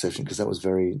much of an exception because that was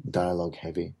very dialogue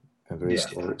heavy and very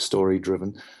story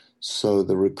driven. So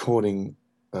the recording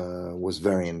was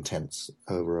very intense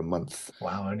over a month.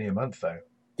 Wow, only a month though.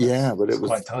 Yeah, but it was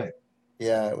quite tight.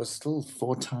 Yeah, it was still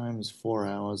 4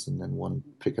 hours, and then one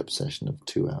pickup session of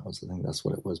 2 hours. I think that's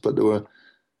what it was. But there were,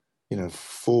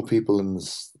 4 people in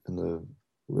the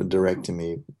directing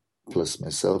me, plus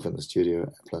myself in the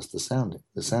studio, plus the sound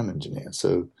engineer.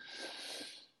 So,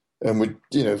 and we,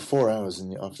 4 hours,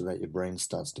 and after that, your brain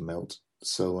starts to melt.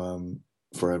 So,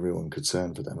 for everyone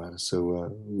concerned, for that matter.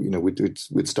 So,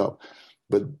 we'd stop.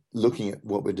 But looking at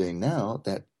what we're doing now,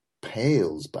 that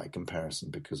pales by comparison,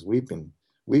 because we've been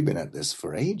at this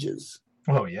for ages.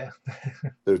 Oh yeah.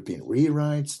 There have been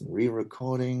rewrites and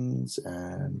re-recordings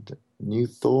and new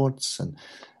thoughts, and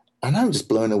I'm just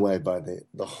blown away by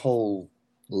the whole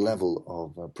level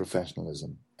of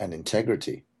professionalism and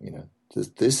integrity.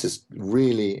 This is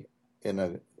really in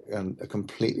a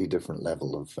completely different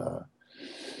level of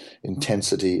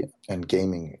intensity and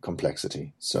gaming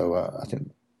complexity. So I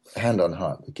think, hand on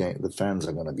heart, the fans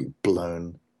are going to be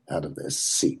blown out of their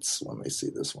seats when they see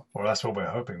this one. Well, that's what we're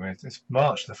hoping. It's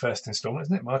March, the first installment,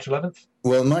 isn't it? March 11th?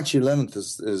 Well, March 11th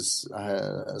is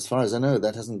as far as I know,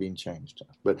 that hasn't been changed.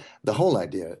 But the whole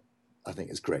idea, I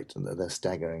think, is great, and they're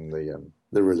staggering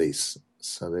the release,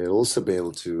 so they'll also be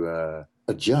able to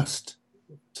adjust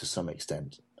to some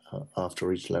extent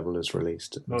after each level is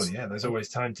released. Oh yeah, there's always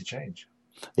time to change.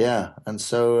 Yeah, and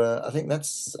so I think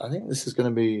this is going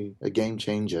to be a game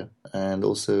changer, and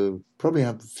also probably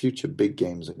have future big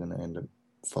games are going to end up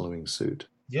following suit.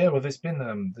 Yeah, well, there's been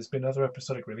other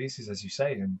episodic releases, as you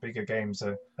say, and bigger games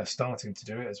are starting to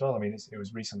do it as well. I mean, it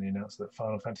was recently announced that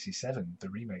Final Fantasy VII, the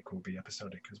remake, will be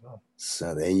episodic as well.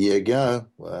 So there you go.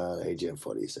 Well, Agent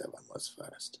 47 was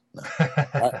first. No,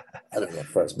 I don't know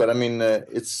first, but I mean,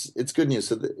 it's good news.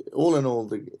 So all in all,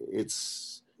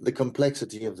 the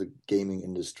complexity of the gaming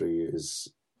industry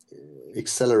is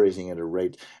accelerating at a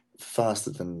rate faster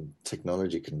than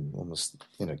technology can almost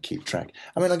keep track.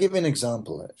 I mean, I'll give you an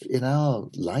example. In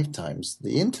our lifetimes,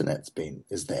 the internet's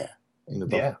is there.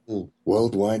 The whole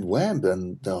World Wide Web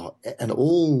and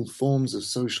all forms of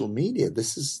social media.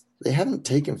 They haven't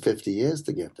taken 50 years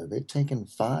to get there. They've taken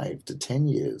 5 to 10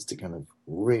 years to kind of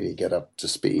really get up to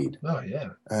speed. Oh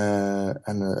yeah.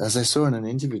 And as I saw in an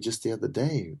interview just the other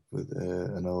day with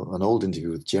an old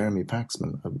interview with Jeremy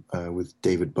Paxman with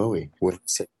David Bowie, where he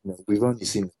said, we've only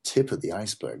seen the tip of the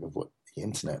iceberg of what the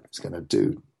internet is going to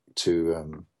do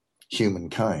to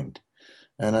humankind.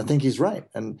 And I think he's right.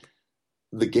 And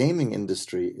the gaming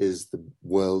industry is the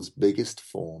world's biggest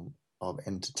form of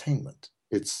entertainment.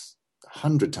 It's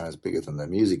 100 times bigger than the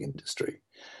music industry.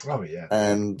 Oh yeah.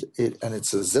 And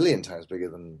it's a zillion times bigger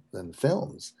than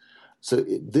films. So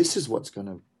this is what's going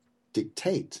to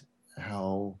dictate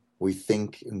how we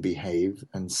think and behave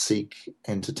and seek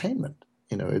entertainment.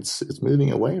 It's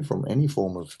moving away from any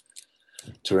form of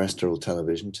terrestrial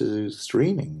television to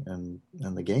streaming and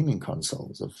the gaming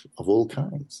consoles of all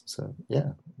kinds. So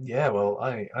yeah, well,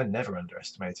 I never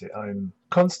underestimate it. I'm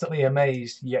constantly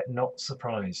amazed yet not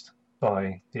surprised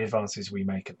by the advances we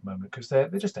make at the moment, because they're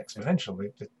just exponential.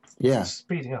 They're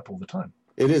speeding up all the time.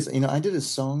 It is. I did a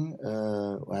song,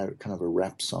 kind of a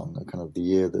rap song, a kind of the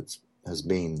year that has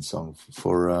been song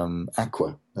for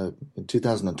Aqua in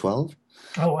 2012.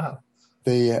 Oh wow.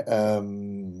 They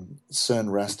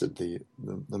CERN Rasted, the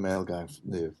male guy,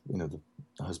 the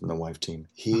husband and wife team.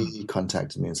 He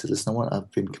contacted me and said, "Listen,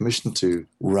 I've been commissioned to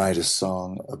write a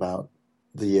song about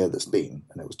the year that's been,"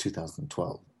 and it was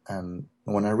 2012. And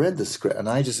when I read the script, and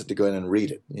I just had to go in and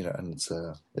read it, and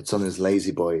it's on his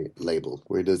Lazy Boy label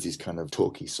where he does these kind of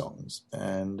talky songs.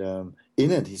 And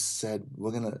in it, he said,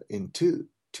 "We're gonna in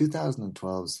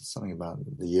 2012 is something about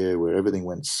the year where everything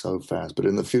went so fast, but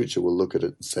in the future we'll look at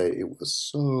it and say it was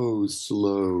so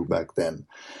slow back then."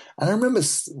 And I remember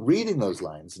reading those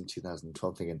lines in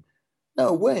 2012, thinking,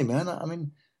 "No way, man! I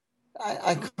mean,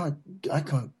 I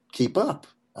can't keep up.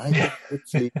 I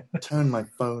literally turn my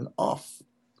phone off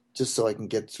just so I can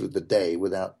get through the day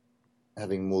without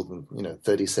having more than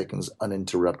 30 seconds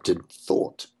uninterrupted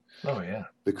thought." Oh yeah,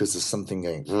 because there's something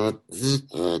going, but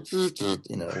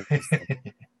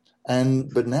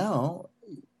now,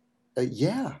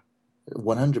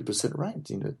 100% right.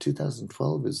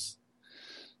 2012 was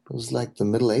like the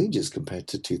Middle Ages compared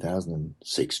to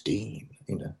 2016.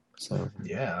 So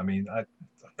yeah. I mean, I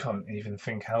can't even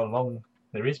think how long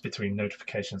there is between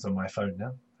notifications on my phone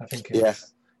now. I think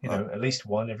it's at least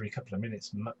one every couple of minutes,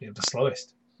 the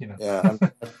slowest. Yeah, I've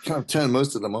kind of turned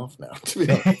most of them off now, to be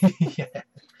honest. Yeah.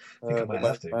 I think I might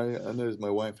have to. I know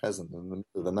my wife hasn't. In the middle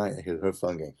of the night, I hear her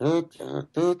phone going.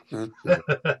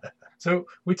 So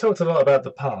we talked a lot about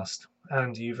the past,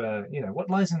 and you've, what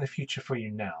lies in the future for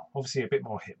you now? Obviously, a bit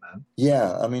more Hitman.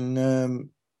 Yeah, I mean,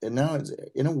 now it's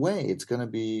in a way it's going to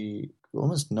be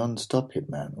almost non-stop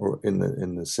Hitman, or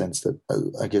in the sense that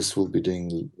I guess we'll be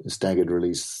doing a staggered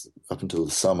release up until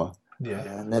the summer. Yeah.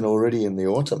 And then already in the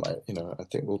autumn, I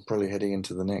think we're probably heading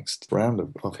into the next round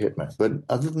of Hitman. But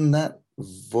other than that,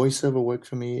 voiceover work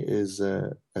for me is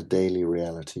a daily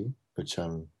reality, which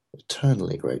I'm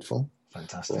eternally grateful.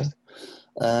 Fantastic.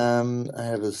 I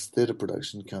have a theatre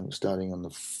production starting on the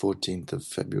 14th of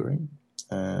February,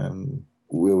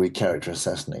 where we character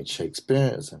assassinate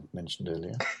Shakespeare, as I mentioned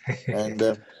earlier. And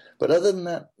but other than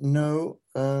that, no.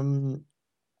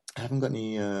 I haven't got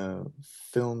any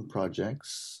film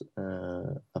projects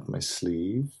up my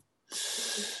sleeve.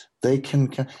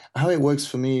 How it works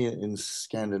for me in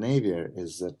Scandinavia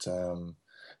is that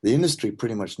the industry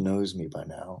pretty much knows me by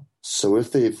now. So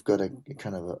if they've got a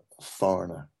kind of a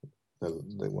foreigner,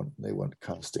 they want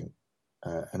casting.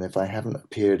 And if I haven't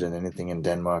appeared in anything in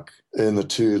Denmark in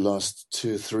the last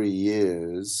 2 or 3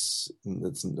 years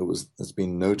that's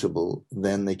been notable,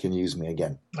 then they can use me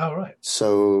again. Oh, right.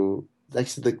 So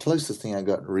actually, the closest thing I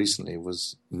got recently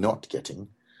was not getting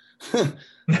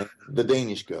The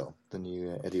Danish Girl, the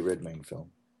new Eddie Redmayne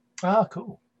film. Ah,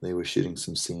 cool. They were shooting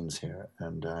some scenes here,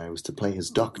 and I was to play his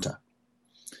doctor.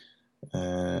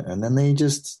 And then they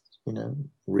just,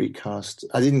 recast.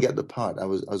 I didn't get the part. I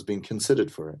was being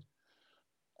considered for it,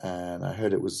 and I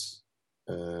heard it was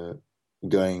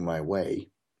going my way,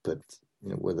 but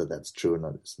whether that's true or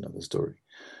not is another story.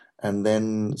 And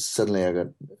then suddenly I got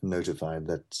notified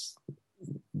that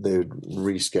they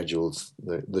rescheduled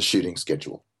the shooting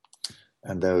schedule,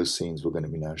 and those scenes were going to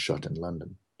be now shot in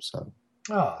London. So,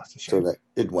 that's a shame. So that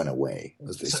it went away,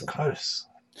 as they so say. Close.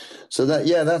 So that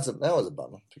was a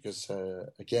bummer, because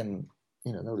again,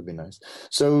 that would have been nice.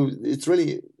 So it's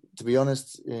really, to be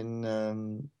honest, in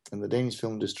the Danish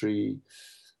film industry,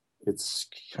 it's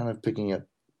kind of picking up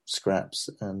scraps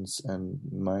and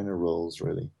minor roles,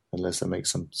 really, unless I make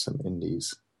some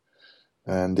indies.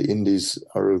 And the indies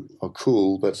are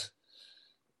cool, but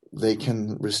they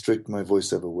can restrict my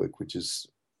voiceover work, which is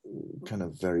kind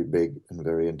of very big and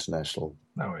very international.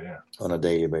 Oh, yeah. On a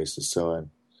daily basis. So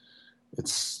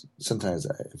it's sometimes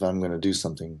if I'm going to do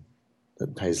something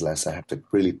that pays less, I have to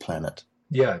really plan it.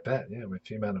 Yeah, I bet. Yeah, with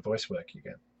the amount of voice work you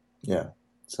get. Yeah.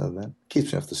 So that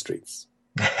keeps me off the streets.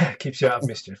 Keeps you out of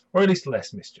mischief, or at least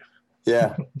less mischief.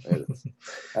 Yeah, it is.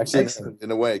 Actually,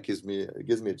 in a way, it gives me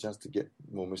a chance to get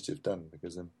more mischief done,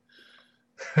 because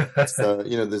that's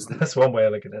one way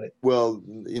of looking at it. Well,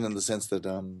 in the sense that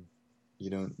you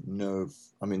don't know.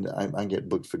 I get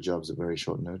booked for jobs at very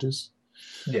short notice.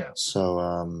 Yeah. So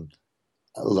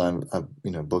although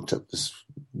I've booked up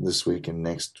this week and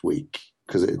next week,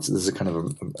 because there's a kind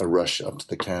of a rush up to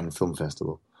the Cannes Film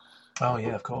Festival. Oh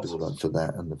yeah, of course. Build up for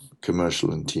that, and the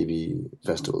commercial and TV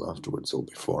festival afterwards, or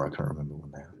before, I can't remember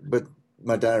when they are. But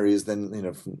my diary is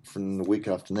then, from the week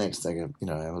after next, I go,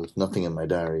 I have nothing in my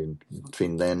diary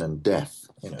between then and death,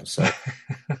 so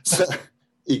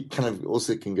it kind of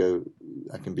also can go,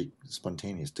 I can be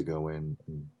spontaneous to go away and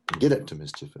get up to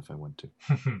mischief if I want to.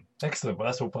 Excellent. Well,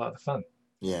 that's all part of the fun.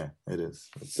 Yeah, it is.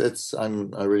 I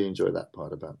really enjoy that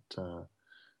part about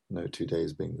no 2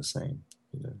 days being the same,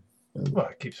 Well,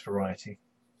 it keeps variety.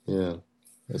 Yeah,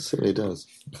 it certainly does.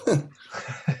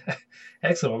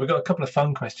 Excellent. Well, we've got a couple of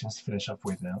fun questions to finish up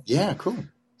with now. Yeah, cool.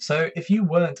 So, if you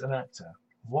weren't an actor,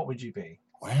 what would you be?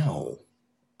 Wow.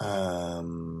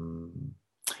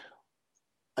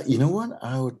 You know what?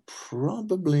 I would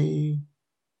probably...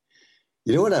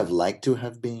 You know what I'd like to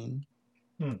have been?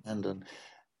 And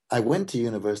I went to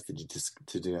university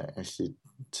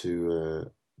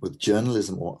with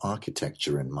journalism or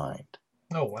architecture in mind.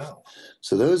 Oh, wow.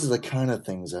 So those are the kind of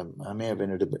things I may have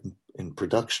ended up in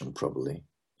production, probably,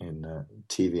 in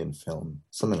TV and film,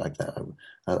 something like that.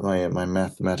 My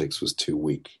mathematics was too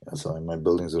weak, so my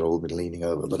buildings had all been leaning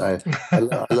over. But I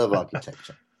love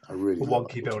architecture. I really love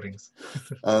wonky buildings.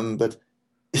 But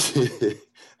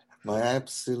my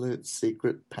absolute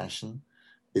secret passion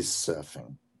is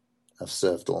surfing. I've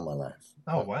surfed all my life.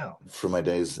 Oh, wow. From my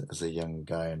days as a young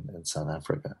guy in South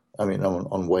Africa.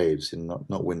 On waves, not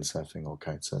windsurfing or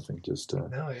kite surfing, just... Oh,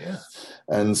 yeah.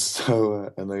 And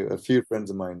so, a few friends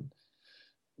of mine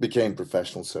became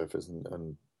professional surfers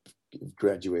and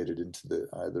graduated into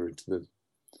the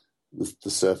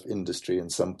surf industry in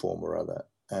some form or other.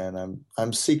 And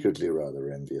I'm secretly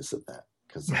rather envious of that,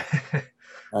 because...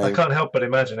 I can't help but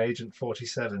imagine Agent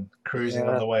 47 cruising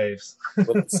on the waves.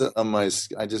 Well,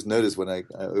 I just noticed when I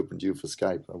opened you for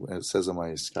Skype, it says on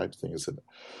my Skype thing,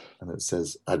 it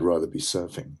says, I'd rather be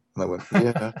surfing. And I went,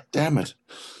 yeah, damn it.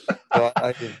 So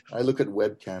I look at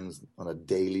webcams on a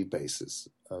daily basis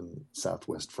in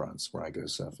southwest France, where I go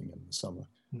surfing in the summer.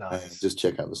 Nice. And just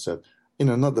check out the surf.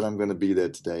 Not that I'm going to be there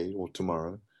today or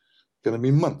tomorrow. It's going to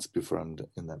be months before I'm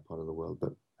in that part of the world.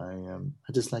 But I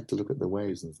just like to look at the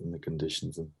waves and the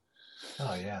conditions.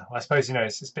 Oh yeah, well, I suppose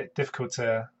it's a bit difficult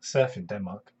to surf in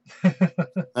Denmark.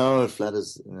 No,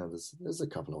 Flatters, there's a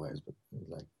couple of ways, but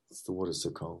the water's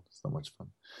so cold, it's not much fun.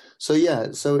 So yeah,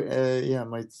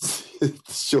 my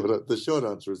the short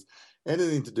answer is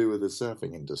anything to do with the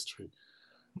surfing industry.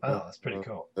 Oh, that's pretty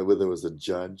cool. Whether it was a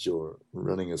judge or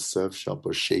running a surf shop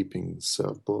or shaping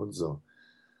surfboards, or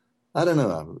I don't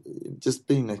know, just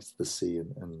being next to the sea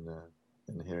and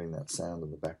hearing that sound in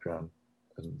the background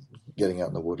and getting out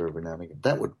in the water every now and again,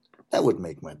 that would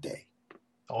make my day.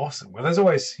 Awesome. Well, there's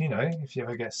always, if you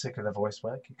ever get sick of the voice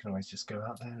work, you can always just go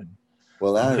out there and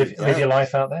live your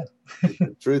life out there.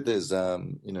 The truth is, the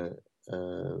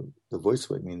voice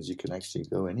work means you can actually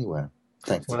go anywhere.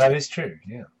 Well, that is true.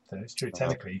 Yeah, that is true.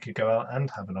 Technically, you could go out and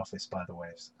have an office by the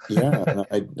waves. Yeah, and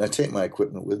I take my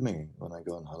equipment with me when I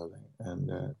go on holiday.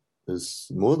 And there's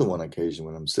more than one occasion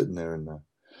when I'm sitting there in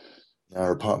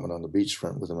our apartment on the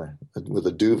beachfront with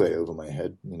a duvet over my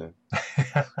head,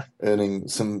 earning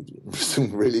some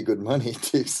really good money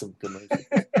to some commercials.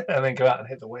 And then go out and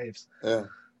hit the waves. Yeah.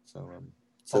 So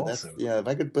awesome. If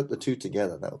I could put the two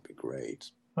together, that would be great.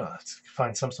 Well,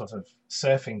 find some sort of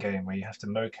surfing game where you have to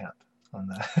mocap on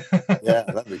that. Yeah,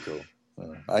 that'd be cool.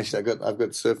 Actually, I've got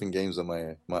surfing games on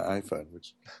my iPhone,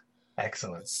 which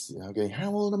excellent. I'm going,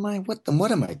 how old am I? What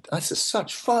am I? This is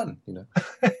such fun,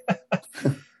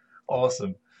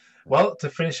 Awesome. Well, to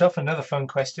finish off, another fun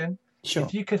question. Sure.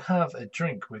 If you could have a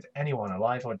drink with anyone,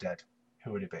 alive or dead,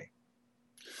 who would it be?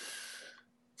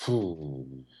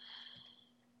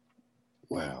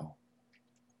 Wow.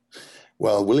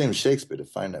 Well, William Shakespeare, to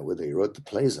find out whether he wrote the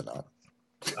plays or not.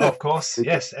 Oh, of course,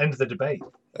 yes. End of the debate.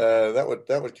 That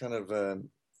would kind of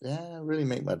really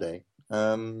make my day.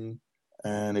 And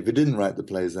if he didn't write the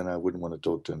plays, then I wouldn't want to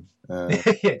talk to him.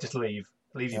 Yeah, just leave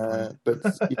your but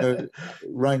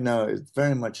right now, it's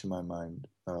very much in my mind.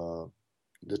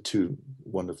 The two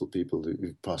wonderful people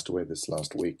who passed away this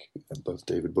last week, both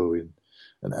David Bowie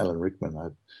and Alan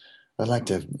Rickman. I'd like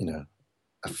to have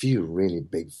a few really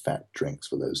big fat drinks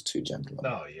for those two gentlemen.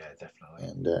 Oh yeah, definitely.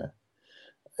 And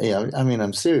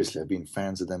I've been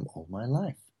fans of them all my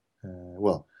life.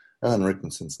 Well, Alan Rickman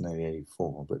since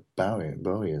 1984, but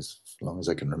Bowie as long as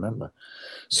I can remember.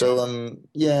 So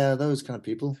those kind of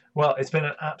people. Well, it's been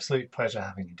an absolute pleasure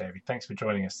having you, David. Thanks for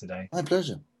joining us today. My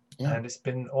pleasure. Yeah. And it's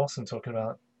been awesome talking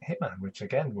about Hitman, which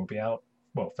again will be out.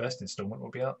 Well, first installment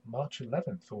will be out March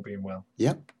 11th, all being well.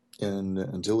 Yep. And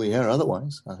until we hear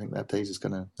otherwise, I think that date is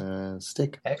going to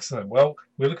stick. Excellent. Well,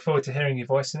 we look forward to hearing your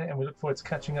voice in it, and we look forward to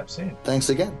catching up soon. Thanks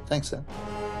again. Thanks, sir.